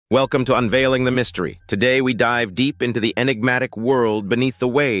Welcome to Unveiling the Mystery. Today we dive deep into the enigmatic world beneath the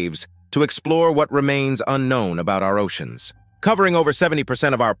waves to explore what remains unknown about our oceans. Covering over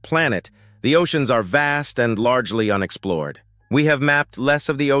 70% of our planet, the oceans are vast and largely unexplored. We have mapped less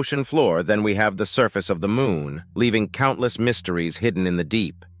of the ocean floor than we have the surface of the moon, leaving countless mysteries hidden in the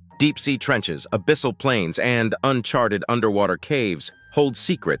deep. Deep-sea trenches, abyssal plains, and uncharted underwater caves hold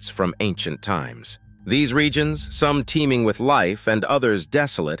secrets from ancient times. These regions, some teeming with life and others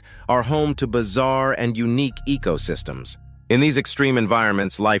desolate, are home to bizarre and unique ecosystems. In these extreme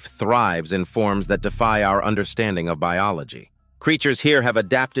environments, life thrives in forms that defy our understanding of biology. Creatures here have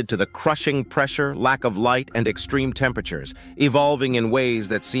adapted to the crushing pressure, lack of light, and extreme temperatures, evolving in ways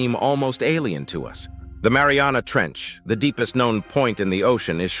that seem almost alien to us. The Mariana Trench, the deepest known point in the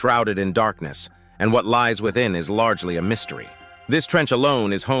ocean, is shrouded in darkness, and what lies within is largely a mystery. This trench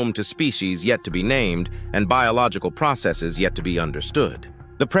alone is home to species yet to be named and biological processes yet to be understood.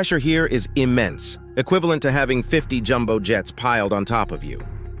 The pressure here is immense, equivalent to having 50 jumbo jets piled on top of you.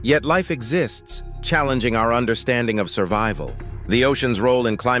 Yet life exists, challenging our understanding of survival. The ocean's role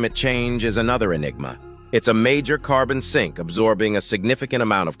in climate change is another enigma. It's a major carbon sink, absorbing a significant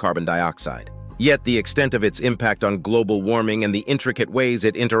amount of carbon dioxide. Yet the extent of its impact on global warming and the intricate ways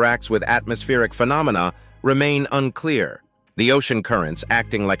it interacts with atmospheric phenomena remain unclear. The ocean currents,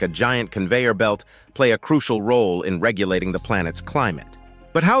 acting like a giant conveyor belt, play a crucial role in regulating the planet's climate.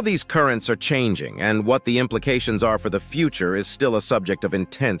 But how these currents are changing and what the implications are for the future is still a subject of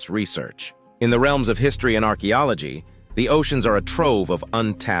intense research. In the realms of history and archaeology, the oceans are a trove of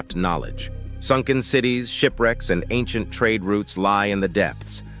untapped knowledge. Sunken cities, shipwrecks, and ancient trade routes lie in the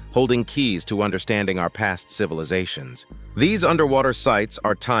depths, holding keys to understanding our past civilizations. These underwater sites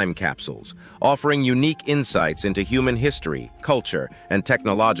are time capsules, offering unique insights into human history, culture, and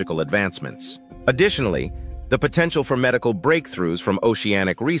technological advancements. Additionally, the potential for medical breakthroughs from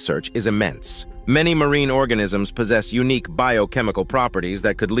oceanic research is immense. Many marine organisms possess unique biochemical properties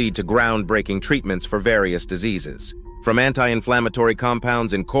that could lead to groundbreaking treatments for various diseases. From anti-inflammatory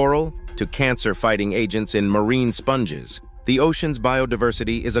compounds in coral to cancer-fighting agents in marine sponges, the ocean's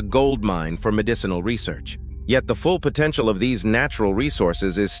biodiversity is a goldmine for medicinal research. Yet the full potential of these natural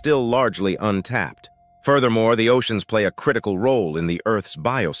resources is still largely untapped. Furthermore, the oceans play a critical role in the Earth's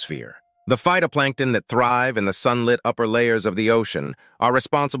biosphere. The phytoplankton that thrive in the sunlit upper layers of the ocean are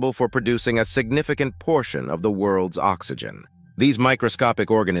responsible for producing a significant portion of the world's oxygen. These microscopic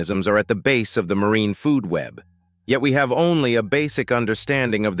organisms are at the base of the marine food web. Yet we have only a basic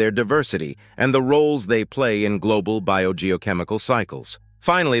understanding of their diversity and the roles they play in global biogeochemical cycles.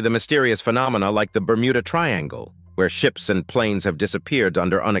 Finally, the mysterious phenomena like the Bermuda Triangle, where ships and planes have disappeared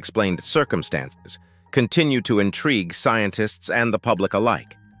under unexplained circumstances, continue to intrigue scientists and the public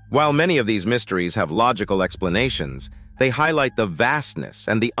alike. While many of these mysteries have logical explanations, they highlight the vastness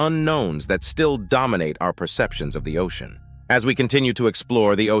and the unknowns that still dominate our perceptions of the ocean. As we continue to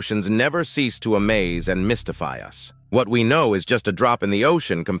explore, the oceans never cease to amaze and mystify us. What we know is just a drop in the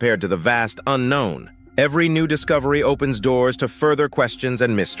ocean compared to the vast unknown. Every new discovery opens doors to further questions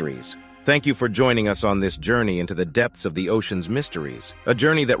and mysteries. Thank you for joining us on this journey into the depths of the ocean's mysteries, a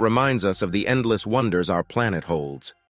journey that reminds us of the endless wonders our planet holds.